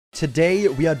Today,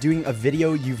 we are doing a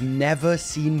video you've never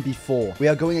seen before. We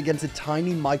are going against a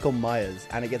tiny Michael Myers,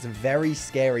 and it gets very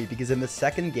scary because in the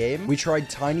second game, we tried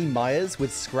tiny Myers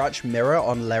with Scratch Mirror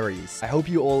on Larry's. I hope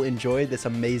you all enjoyed this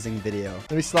amazing video.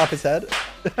 Let me slap his head.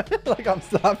 Like I'm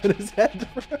slapping his head,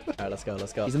 bro. All right, let's go,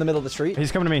 let's go. He's in the middle of the street.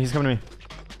 He's coming to me, he's coming to me.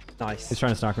 Nice. He's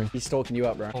trying to stalk me. He's stalking you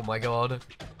up, bro. Oh my god.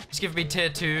 Just give me tier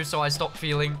 2 so I stop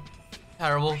feeling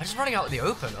terrible. I'm just running out in the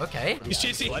open, okay. He's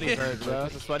chasing Sweaty bird, bro.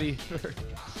 It's a sweaty bird.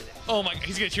 Oh my god,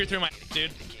 he's gonna cheer through my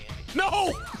dude.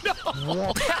 No!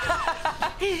 No!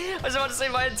 I was about to say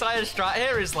my entire strat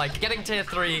here is like getting tier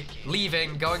 3,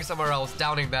 leaving, going somewhere else,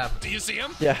 downing them. Do you see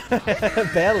him? Yeah,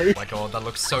 barely. Oh my god, that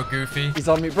looks so goofy. He's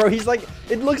on me, bro. He's like,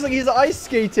 it looks like he's ice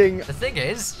skating. The thing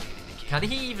is, can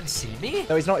he even see me?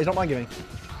 No, he's not. He's not mind giving.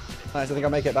 Nice, I think I'll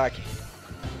make it back.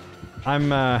 I'm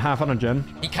half on a gen.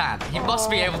 He can. He must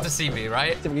be able to see me,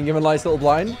 right? See if we can give him a nice little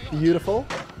blind. Beautiful.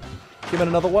 Give him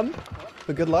another one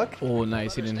for good luck. Oh,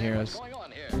 nice. He didn't hear us.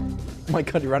 Oh my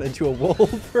god, he ran into a wall,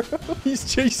 bro.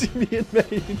 He's chasing me in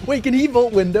main. Wait, can he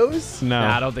vault windows? No.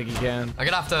 Nah, I don't think he can. I'm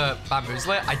gonna have to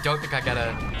bamboozle it. I don't think I get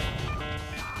a...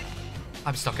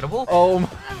 I'm stuck in a wall. Oh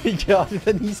my god,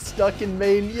 then he's stuck in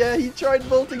main. Yeah, he tried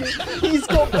vaulting it. He's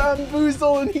got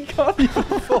bamboozle and he can't even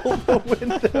vault the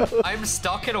window. I'm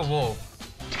stuck in a wall.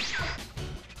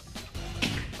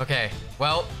 Okay,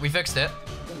 well, we fixed it.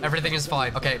 Everything is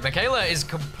fine. Okay, Michaela is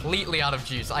completely out of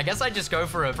juice. I guess I just go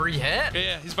for a free hit.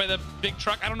 Yeah, he's by the big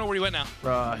truck. I don't know where he went now.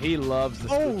 Bro, he loves the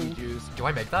spooky juice. Do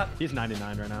I make that? He's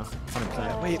 99 right now.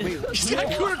 100%. Wait. He's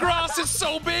got coup de grace. It's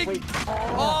so big. Wait.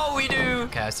 Oh, we do.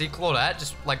 Okay, I see Claudette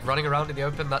just like running around in the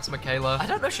open. That's Michaela. I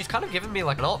don't know. She's kind of giving me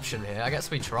like an option here. I guess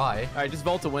we try. All right, just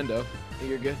vault a window. I think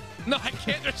you're good. No, I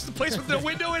can't. There's the place with the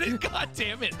window in it. God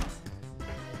damn it.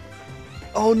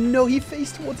 Oh no, he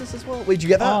faced towards us as well. Wait, did you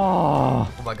get that? Oh.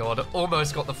 Oh my god,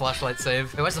 almost got the flashlight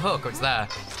save. Wait, where's the hook? Oh, it's there.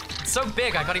 It's so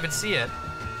big, I can't even see it.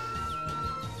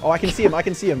 Oh, I can see him. I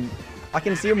can see him. I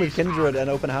can see him with Kindred and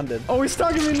open-handed. Oh, he's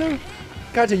stalking me now.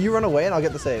 Kaito, you run away and I'll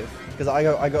get the save. Because I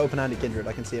go open-handed Kindred.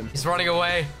 I can see him. He's running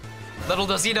away. Little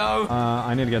does he know.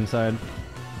 I need to get inside.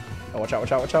 Oh, watch out,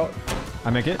 watch out, watch out.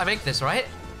 I make it. I make this, right?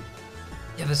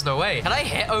 Yeah, there's no way. Can I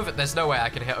hit over? There's no way I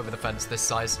can hit over the fence this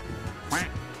size.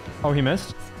 Oh, he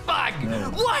missed. Bang!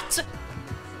 No. What?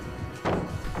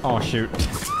 Oh, shoot.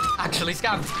 Actually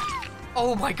scammed.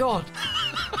 Oh my god.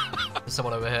 There's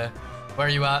someone over here. Where are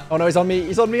you at? Oh no, he's on me.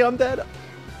 He's on me. I'm dead.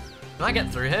 Can I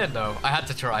get through here? No, I had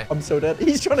to try. I'm so dead.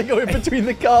 He's trying to go in between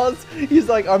the cars. He's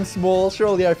like, I'm small.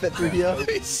 Surely I fit through here.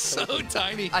 He's so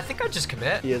tiny. I think I just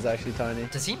commit. He is actually tiny.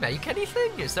 Does he make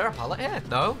anything? Is there a pallet here?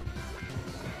 No?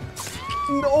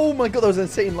 Oh my god, that was an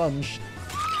insane lunge.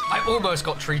 I almost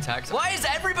got tree tags. Why is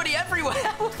everybody everywhere?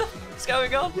 What's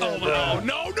going on? Oh no,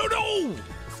 no, no, no.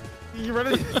 You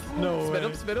ready? No Spin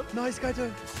him, spin him. Nice, Kaito.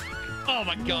 Oh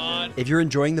my god. If you're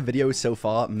enjoying the video so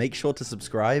far, make sure to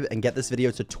subscribe and get this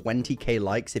video to 20k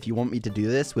likes if you want me to do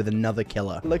this with another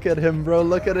killer. Look at him, bro.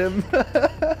 Look at him.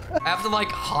 I have to like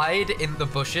hide in the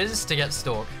bushes to get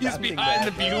stalked. He's behind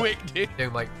the Buick, dude.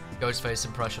 Doing my Ghostface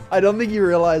impression. I don't think he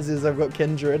realizes I've got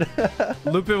Kindred.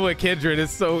 Looping with Kindred is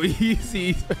so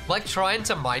easy. Like trying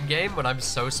to mind game when I'm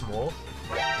so small.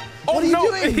 Oh, What are you no.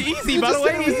 doing? Easy, You by just the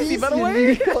said way. it was Easy, by the and way.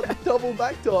 You got double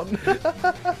backed on.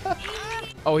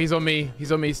 Oh, he's on me.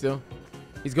 He's on me still.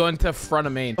 He's going to front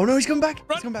of main. Oh no, he's coming back.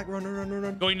 Run. He's coming back. Run, run, run, run,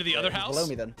 run. Going to the other house. Below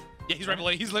me then. Yeah, he's right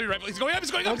below. He's literally right below. He's going up. He's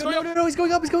going up. Oh, He's no, going no, up. no, he's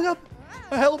going up. He's going up.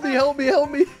 Help me, help me,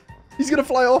 help me. He's gonna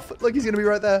fly off. Like he's gonna be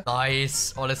right there.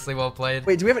 Nice. Honestly, well played.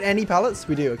 Wait, do we have any pallets?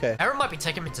 We do. Okay. Ayrun might be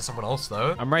taking me to someone else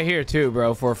though. I'm right here too,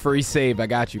 bro, for a free save. I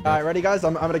got you, bro. All right, ready, guys?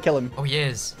 I'm gonna kill him. Oh, he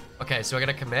is. Okay, so we're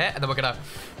gonna commit and then we're gonna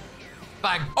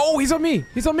bang. Oh, he's on me.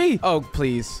 He's on me. Oh,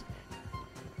 please.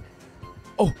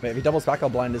 Wait, if he doubles back, I'll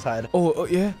blind his head. Oh,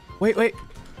 yeah. Wait, wait.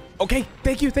 Okay.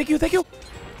 Thank you. Thank you. Thank you.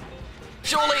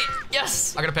 Surely.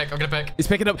 Yes. I'm gonna pick. I'm gonna pick. He's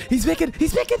picking up. He's picking.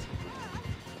 He's picking.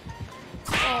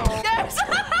 Yes.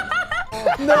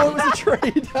 No, it was a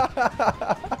trade.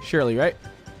 Shirley, right?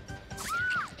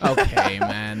 Okay,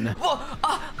 man. What?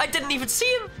 I didn't even see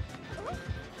him.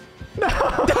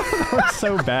 That's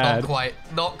so bad. Not quite.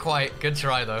 Not quite. Good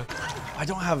try though. I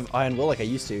don't have Iron Will like I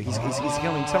used to. He's coming. He's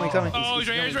coming. Oh, he's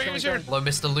right here. He's right here. He's here. Hello,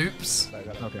 Mr. Loops.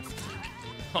 Okay.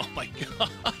 Oh my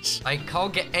gosh. I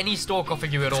can't get any stalk off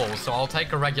of you at all, so I'll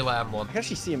take a regular M1. I can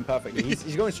actually see him perfectly.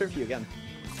 He's going straight for you again.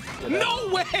 No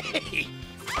way.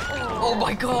 Oh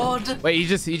my god. Wait, he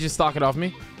just stalking off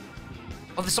me?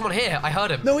 Oh, there's someone here. I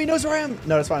heard him. No, he knows where I am.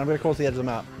 No, that's fine. I'm gonna crawl to the edge of the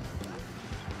map.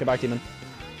 Get back, demon.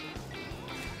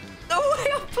 No way,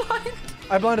 I'm blind.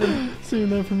 I blinded him. Seeing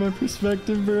that from my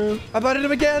perspective, bro. I blinded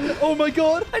him again. Oh my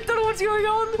god. I don't know what's going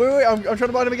on. Wait, I'm trying to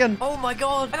blind him again. Oh my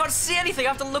god. I can't see anything. I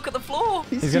have to look at the floor.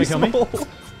 He's gonna kill me.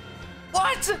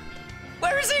 What?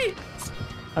 Where is he?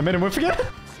 I made him whiff again.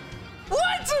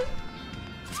 What?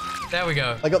 There we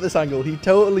go. I got this angle. He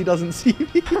totally doesn't see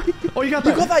me. Oh, you got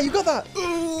You that. got that. You got that.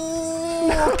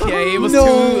 Okay, it was No.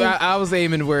 too. I was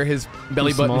aiming where his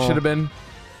belly button small. should have been.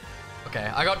 Okay,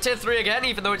 I got tier 3 again,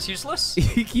 even though it's useless.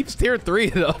 He keeps tier 3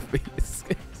 though.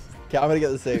 Okay, I'm gonna get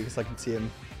this thing so I can see him.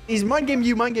 He's mind gamed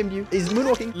you. Mind gamed you. He's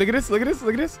moonwalking. Look at this. Look at this.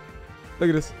 Look at this. Look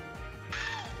at this.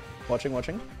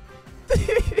 Watching.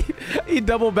 He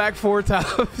doubled back 4 times.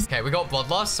 Okay, we got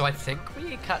bloodlust, so I think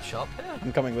we catch up here.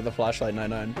 I'm coming with a flashlight.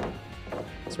 99.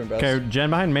 Swim best. Okay, Jen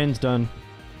behind main's done.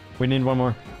 We need one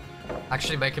more.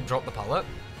 Actually make him drop the pallet.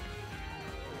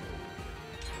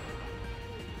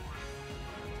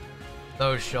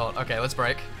 No shot. Okay, let's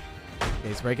break. Okay,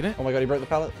 he's breaking it. Oh my god, he broke the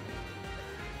pallet.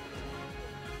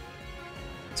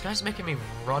 This guy's making me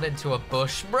run into a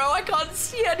bush. Bro, I can't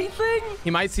see anything. He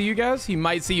might see you guys. He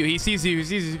might see you. He sees you. He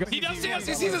sees you. He does see us.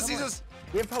 He sees us. Sees us.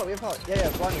 We have pallet. Yeah,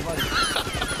 blind him.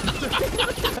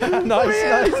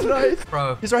 Nice.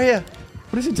 Bro, He's right here.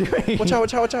 What is he doing? Watch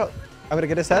out. I'm gonna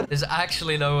get his head. there's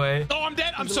actually no way. Oh, I'm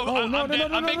dead. I'm so. I'm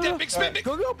dead. I'm big dead. Big spin. Big.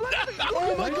 Go,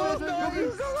 Oh my god, no.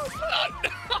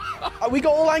 We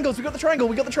got all angles. We got the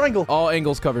triangle. All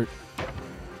angles covered.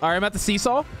 All right, I'm at the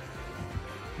seesaw.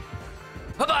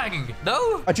 Bang!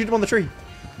 No? I chewed him on the tree.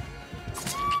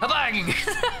 Bang!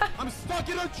 I'm stuck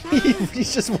in a tree.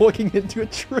 He's just walking into a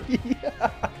tree.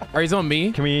 All right, he's on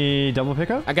me. Can we double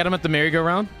pick up? I got him at the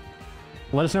merry-go-round.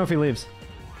 Let us know if he leaves.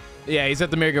 Yeah, he's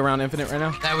at the merry-go-round infinite right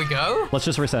now. There we go. Let's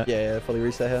just reset. Yeah, fully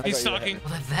reset here. He's I got you the stalking. hit.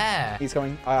 Well, they're there. He's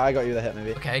coming. I got you the hit,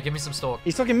 maybe. Okay, give me some stalk.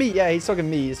 He's talking me. Yeah, he's talking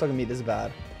me. This is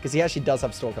bad. Because he actually does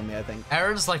have stalk on me, I think.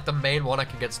 Aaron's like the main one I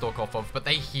can get stalk off of, but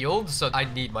they healed, so I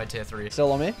need my tier 3.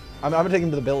 Still on me? I'm gonna take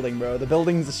him to the building, bro. The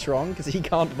building's strong because he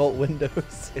can't vault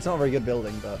windows. It's not a very good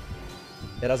building, but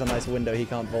it has a nice window he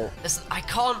can't vault. Listen, I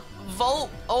can't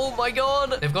vault. Oh my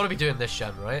god. They've got to be doing this,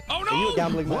 Shen, right? Oh Are you a no.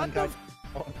 gambling man?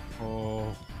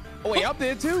 Oh, wait, up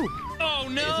there too. Oh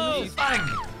no. Bang!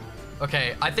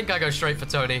 Okay, I think I go straight for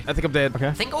Tony. I think I'm dead. Okay.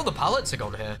 I think all the pallets are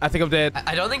gone here. I think I'm dead.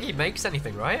 I don't think he makes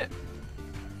anything, right?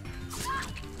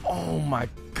 Oh my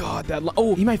god,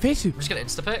 oh, he might face you. I'm just gonna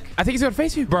insta-pick. I think he's gonna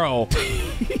face you. Bro,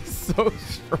 he's so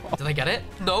strong. Did I get it?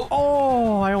 No.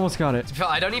 Oh, I almost got it.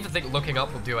 I don't even think looking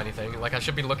up will do anything. Like, I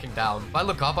should be looking down. If I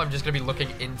look up, I'm just gonna be looking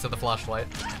into the flashlight.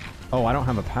 Oh, I don't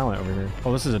have a pallet over here.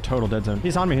 Oh, this is a total dead zone.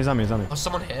 He's on me. Oh,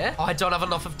 someone here? Oh, I don't have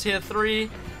enough of tier 3.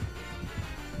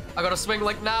 I gotta swing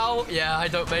like now. Yeah, I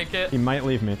don't make it. He might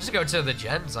leave me. Just go to the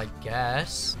gens, I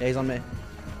guess. Yeah, he's on me.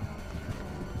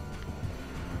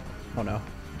 Oh no.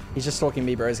 He's just stalking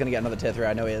me, bro. He's gonna get another tier 3.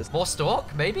 I know he is. More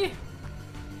stalk, maybe?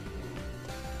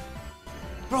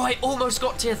 Bro, I almost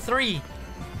got tier 3.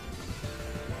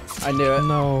 I knew it.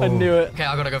 No. I knew it. Okay,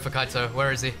 I gotta go for Kaito.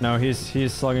 Where is he? No,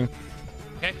 he's slugging.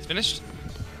 Okay, it's finished.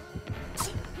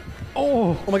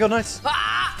 Oh, Oh my god, nice.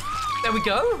 Ah! There we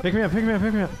go. pick me up.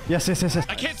 Yes.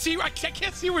 I can't see. I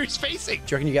can't see where he's facing.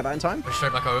 Do you reckon you get that in time? Go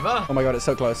straight back over. Oh my god, it's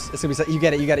so close. It's gonna be so. You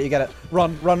get it.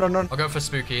 Run. I'll go for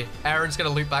Spooky. Aaron's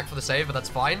gonna loop back for the save, but that's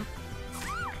fine.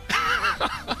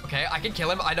 Okay, I can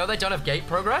kill him. I know they don't have gate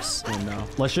progress, Oh no.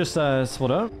 Let's just split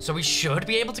up. so we should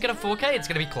be able to get a 4K. It's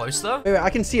gonna be close, though. Wait,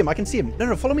 I can see him.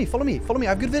 No, follow me. I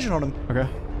have good vision on him. Okay.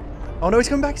 Oh no, he's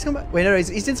coming back. Wait, no,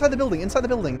 he's inside the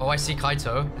building. Oh, I see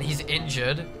Kaito. And he's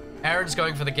injured. Aaron's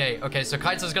going for the gate. Okay, so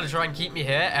Kaito's gonna try and keep me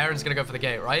here. Aaron's gonna go for the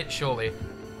gate, right? Surely.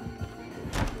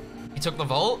 He took the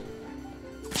vault.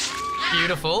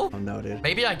 Beautiful. Oh no, dude.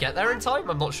 Maybe I get there in time?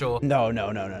 I'm not sure. No,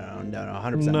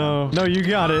 100%. No, you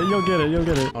got it. You'll get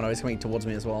it. Oh no, he's coming towards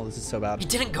me as well. This is so bad. He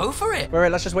didn't go for it. Wait,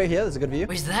 let's just wait here. There's a good view.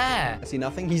 Oh, he's there. I see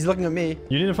nothing. He's looking at me.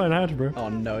 You need to find a hatch, bro. Oh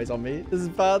no, he's on me. This is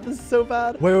bad. This is so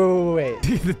bad.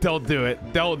 Wait. Don't do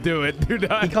it. Don't do it. Do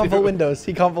not. He can't vault windows.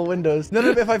 No,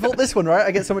 but if I vault this one, right,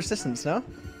 I get so much distance, no?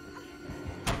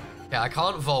 Yeah, I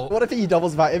can't vault. What if he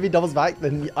doubles back? If he doubles back,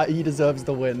 then he deserves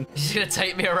the win. He's gonna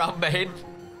take me around main.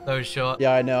 No shot.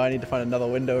 Yeah, I know. I need to find another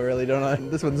window, really, don't I?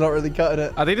 This one's not really cutting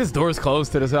it. I think this door's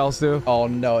closed to this house too. Oh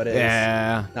no, it is.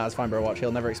 Yeah. Nah, it's fine, bro. Watch.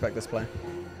 He'll never expect this play.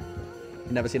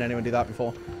 Never seen anyone do that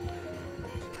before.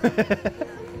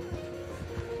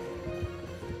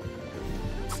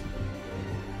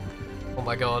 Oh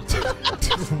my god.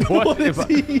 What is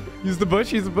he? Use the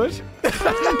bush. Use the bush.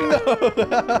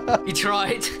 He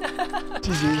tried.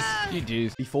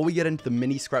 GG's. Before we get into the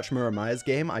mini Scratch Mirror Myers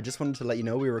game, I just wanted to let you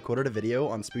know we recorded a video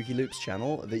on Spooky Loop's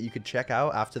channel that you could check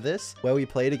out after this, where we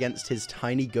played against his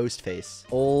tiny ghost face.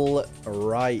 All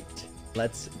right.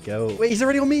 Let's go. Wait, he's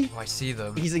already on me. Oh, I see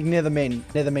them. He's like near the main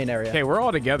area. Okay, we're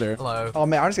all together. Hello. Oh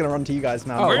man, I'm just gonna run to you guys,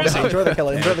 man. Oh, where is he? Enjoy the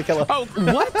killer. Enjoy the killer. Oh,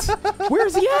 what?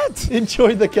 Where's he at?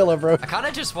 Enjoy the killer, bro. I kind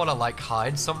of just want to like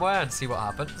hide somewhere and see what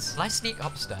happens. Can I sneak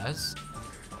upstairs?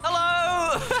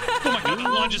 Hello! Oh my god, the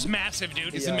lunge is massive,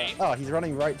 dude. It's me. Oh, he's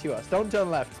running right to us. Don't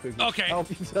turn left, Spooky. Okay. Help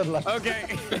you turn left.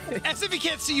 Okay. As if he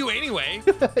can't see you anyway.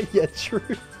 Yeah, true.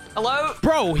 Hello?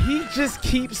 Bro, he just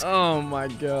keeps... Oh, my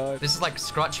God. This is like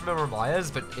Scratch Mirror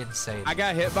Myers, but insane. I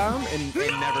got hit by him and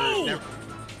never...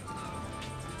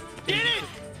 Get it!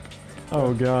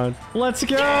 Oh god. Let's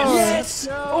go. Yes!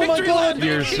 Oh my Victory god! lap,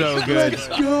 You're so good. Let's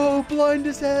go! Blind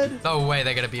as head. No way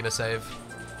they're gonna beam a save.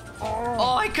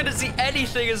 Oh, I couldn't see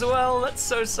anything as well. That's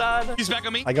so sad. He's back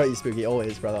on me. I got you, Spooky.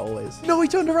 Always, brother. Always. No, he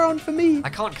turned around for me. I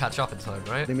can't catch up in time,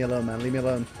 right? Leave me alone, man. Leave me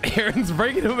alone. Aaron's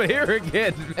breaking over here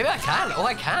again. Maybe I can. Oh,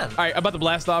 I can. All right, I'm about to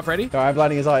blast off. Ready? All right, I'm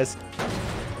blinding his eyes.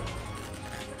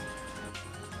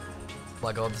 Oh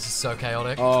my god, this is so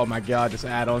chaotic. Oh, my God. This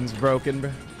add-on's broken, bro.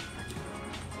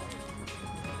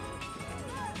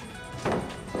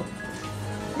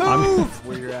 Move!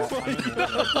 Where you're at.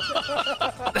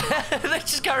 They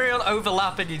just carry on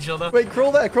overlapping each other. Wait,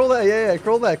 crawl there, crawl there. Yeah,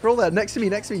 crawl there. Next to me,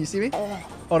 next to me. You see me?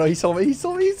 Oh no, he saw me. He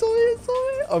saw me.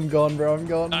 I'm gone, bro. I'm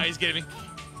gone. He's getting me.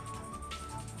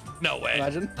 No way.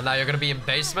 Imagine. And now you're gonna be in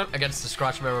basement against the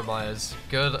Scratch Mirror Myers.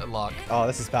 Good luck. Oh,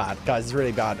 this is bad. Guys, it's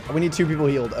really bad. We need 2 people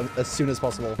healed as soon as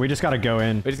possible. We just gotta go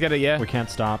in. We just gotta, yeah. We can't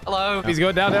stop. Hello? He's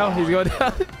going down now. He's going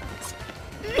down.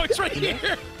 Oh, it's right here.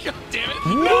 God damn it.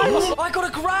 Oh, I got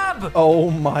a grab! Oh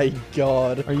my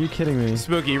god. Are you kidding me?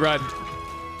 Spooky, run.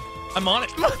 I'm on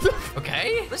it.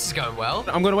 Okay, this is going well.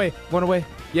 I'm going away. Going away.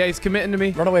 Yeah, he's committing to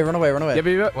me. Run away, run away, run away. Yeah,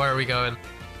 baby. Where are we going?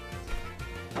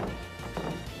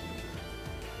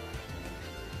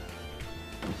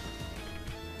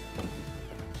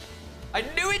 I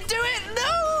knew it'd do it!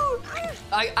 No!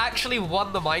 I actually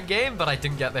won the mind game, but I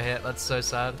didn't get the hit. That's so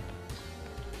sad.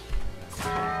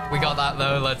 We got that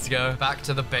though. Let's go. Back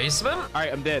to the basement. All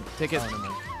right, I'm dead. Take it.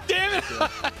 Damn it.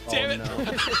 Damn it. no.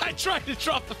 I tried to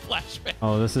drop the flashbang.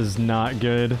 Oh, this is not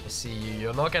good. I see you.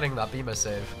 You're not getting that beamer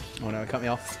save. Oh no, it cut me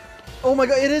off. Oh my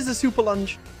god, it is a super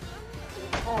lunge.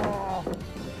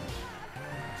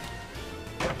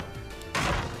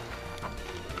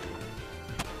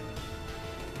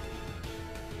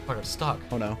 I got stuck.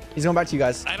 Oh no. He's going back to you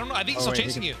guys. I don't know. I think he's still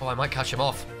chasing you. Oh, I might catch him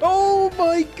off. Oh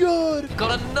my god.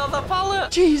 Got another pallet.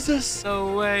 Jesus.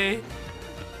 No way.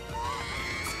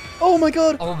 Oh my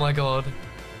god. Oh my god.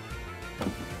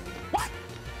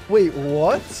 Wait,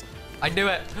 what? I knew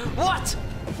it. What?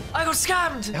 I got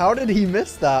scammed. How did he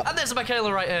miss that? And there's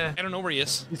Michaela right here. I don't know where he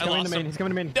is. He's I coming to lost main. him. He's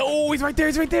coming to main. Oh, he's right there.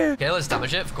 He's right there. Okay, let's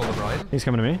damage it for Golden Ryan. He's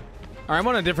coming to me. All right, I'm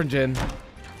on a different gen.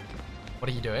 What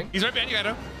are you doing? He's right behind you,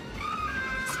 Edo.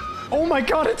 Oh my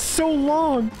god, it's so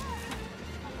long.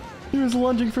 He was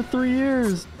lunging for 3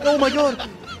 years. Oh my god.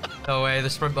 No way, the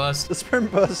sprint burst. The sprint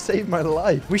burst saved my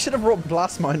life. We should have brought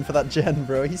Blast Mine for that gen,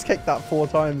 bro. He's kicked that 4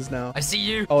 times now. I see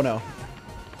you. Oh no.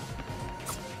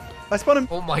 I spun him.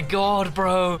 Oh my god,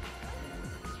 bro.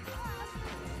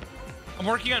 I'm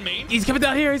working on main. He's coming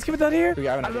down here. He's coming down here. We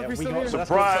have an I don't know idea. if We he's got- still here.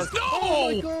 Surprise. Oh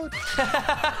my No!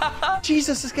 god.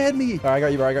 Jesus, it scared me. All right, I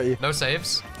got you, bro. I got you. No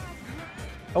saves.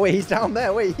 Oh wait, he's down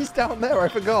there. Wait, he's down there. I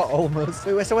forgot almost.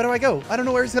 Wait, so where do I go? I don't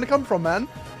know where he's gonna come from, man.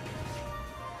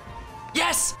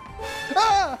 Yes!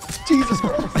 Ah! Jesus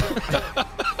Christ.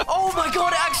 Oh my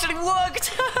god, it actually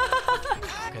worked!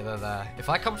 Okay, they're there. If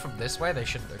I come from this way, they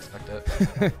shouldn't expect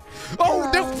it.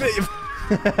 Oh, no.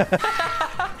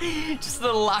 Just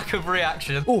the lack of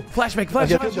reaction. Oh, flashback,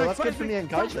 Okay, flashback. good, though. That's good for me and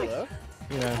Kaito, though.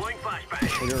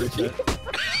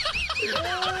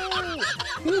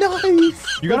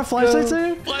 Nice. You got a flashlight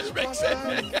save? Flashbang said.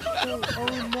 Oh,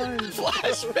 nice.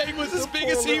 Flashbang was as big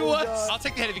as he was. I'll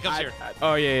take the hit if he comes here.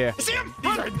 Oh, yeah, yeah. See him?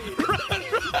 Run, run, run.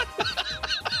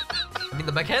 I mean,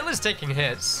 the Michaela's taking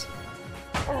hits.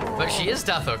 But she is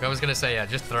Death Hook. I was gonna say, yeah,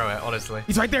 just throw it, honestly.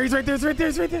 He's right there. He's right there. He's right there.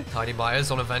 He's right there. Tiny Myers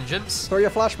on a vengeance. Throw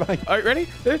your flashbang. All right, ready?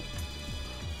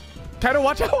 Kaito,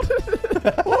 watch out.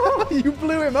 You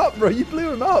blew him up, bro. You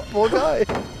blew him up, poor guy.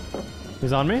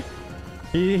 He's on me.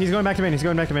 He's going back to main. He's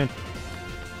going back to main.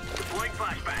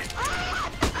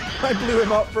 I blew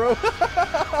him up, bro.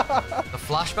 The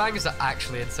flashbangs are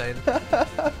actually insane.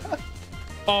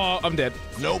 Oh, I'm dead.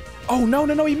 Nope. Oh, no,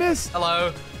 no, no. He missed.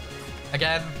 Hello.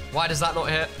 Again. Why does that not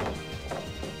hit?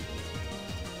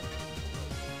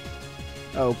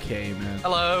 Okay, man.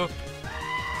 Hello.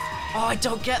 Oh, I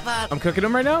don't get that. I'm cooking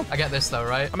him right now. I get this though,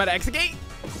 right? I'm at exit gate.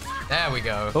 There we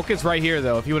go. Hook is right here,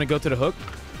 though. If you want to go to the hook.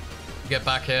 Get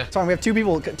back here. It's fine. We have 2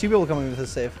 people. 2 people coming with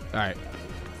this save. All right.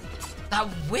 That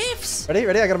whiffs. Ready?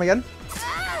 I got him again.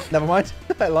 Never mind.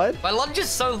 I lied. My lunge is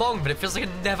so long, but it feels like it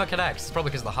never connects. It's probably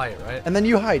because of the height, right? And then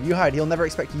you hide. He'll never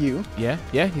expect you. Yeah,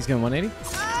 he's going 180.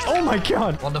 Oh my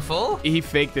god. Wonderful. He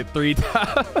faked it 3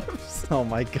 times. Oh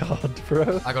my god,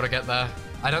 bro. I gotta get there.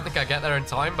 I don't think I get there in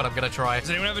time, but I'm gonna try. Does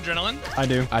anyone have adrenaline? I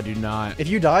do. I do not. If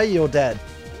you die, you're dead.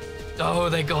 Oh,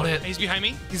 they got it. He's behind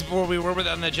me. He's where we were with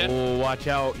on the jet. Oh, watch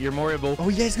out. You're Moriable. Oh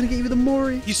yeah, he's gonna get you with a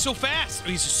Mori. He's so fast.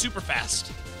 He's super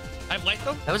fast. I have light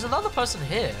though. There was another person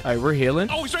here. All right, we're healing.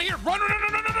 Oh, he's right here. Run.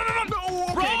 No,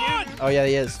 run. Oh yeah,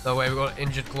 he is. No way, we got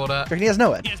injured Claudia. Reckon he has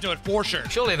nowhere. He has to do it for sure.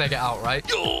 Surely they get out, right?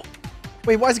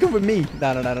 Wait, why is he going with me?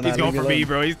 No. He's going for me,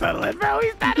 bro. He's tunneling, bro.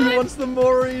 He's He tunneling. wants the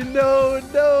Mori. No.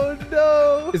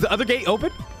 Is the other gate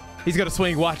open? He's going to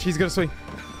swing. Watch. He's going to swing.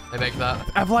 They make that.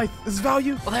 I have life. This is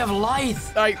value. Oh, they have lithe.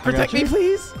 All right, protect me,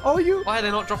 please. All you. Why are they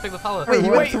not dropping the pallet? Wait, he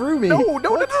went through me. No.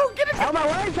 Get it. Out my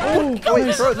way. Oh,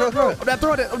 wait, throw it.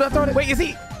 I'm not throwing it. Wait, is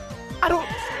he? I don't.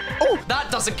 Oh. That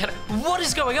doesn't connect. What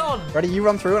is going on? Ready? You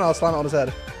run through and I'll slam it on his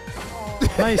head.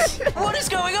 Nice. What is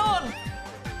going on?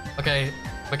 Okay,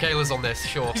 Michaela's on this,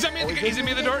 sure. He's at me. He's at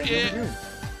me at the door. Yeah.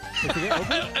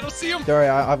 I don't see him. Sorry,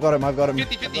 I've got him.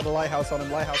 50-50. I've got a lighthouse on him.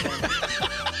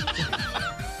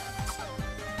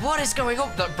 What is going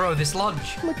on? Bro, this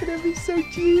lunge. Look at him. He's so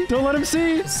cute. Don't let him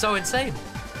see. It's so insane.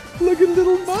 Look at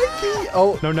little Mikey.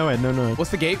 Oh. No, Ed. No. What's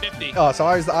the gate? 50. Oh, so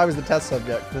I was the test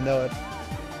subject for Noah.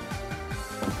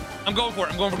 I'm going for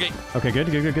it. I'm going for gate. Okay, good.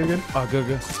 Oh,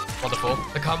 good. Wonderful.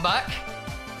 The comeback.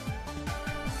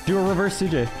 Do a reverse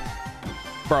CJ.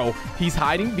 Bro, he's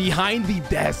hiding behind the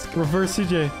desk. Reverse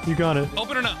CJ. You got it.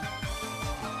 Open or not?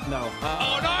 No.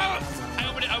 Oh no! I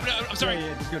opened it. I'm sorry.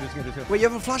 Yeah, it's good. Wait, you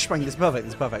have a flashbang. It's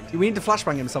perfect. We need to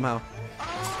flashbang him somehow.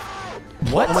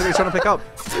 What? Oh my god, he's trying to pick up.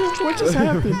 What just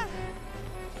happened?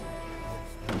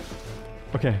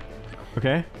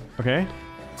 Okay.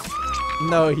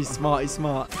 No, he's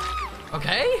smart.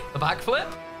 Okay, the backflip.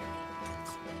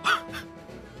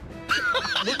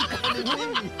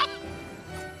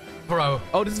 Bro.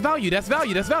 Oh, this is value. That's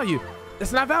value. That's not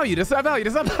value.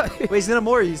 Wait, he's gonna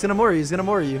Mori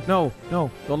you. No.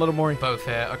 Don't let him Mori. Both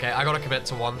here. Okay, I gotta commit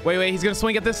to one. Wait. He's going to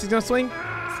swing at this. He's going to swing.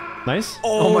 Nice.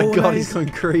 Oh my god, nice. he's going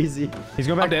crazy. He's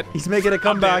going back. I'm dead. He's making a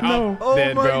comeback. No. Oh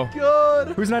Dead, my bro. god.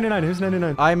 Who's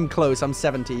 99? I'm close. I'm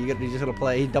 70. You just gotta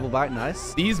play. Double back.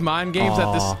 Nice. These mind games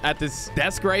at this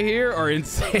desk right here are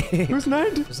insane. Who's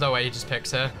 90? There's no way he just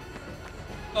picks her.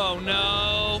 Oh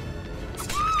no!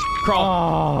 Crawl.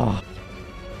 Oh.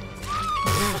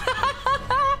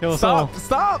 Yo, Stop.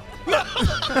 Wait,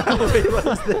 what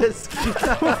is this?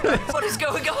 What is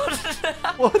going on?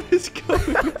 What is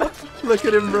going on? Look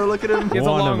at him, bro. Look at him. He has a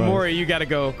One long of us. Mori. You got to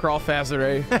go. Crawl faster,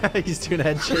 eh? He's doing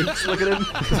head shakes. Look at him.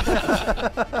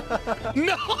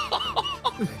 No!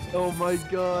 Oh my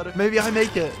god. Maybe I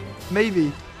make it.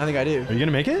 Maybe. I think I do. Are you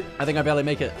gonna make it? I think I barely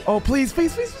make it. Oh, please.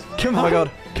 Come on. Oh my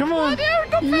god. Come on.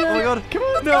 Oh my god. Come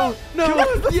on. No. Come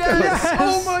on, let's Yes. go.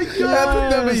 Oh my god.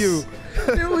 Yes. W.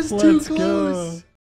 It was Let's too go. close.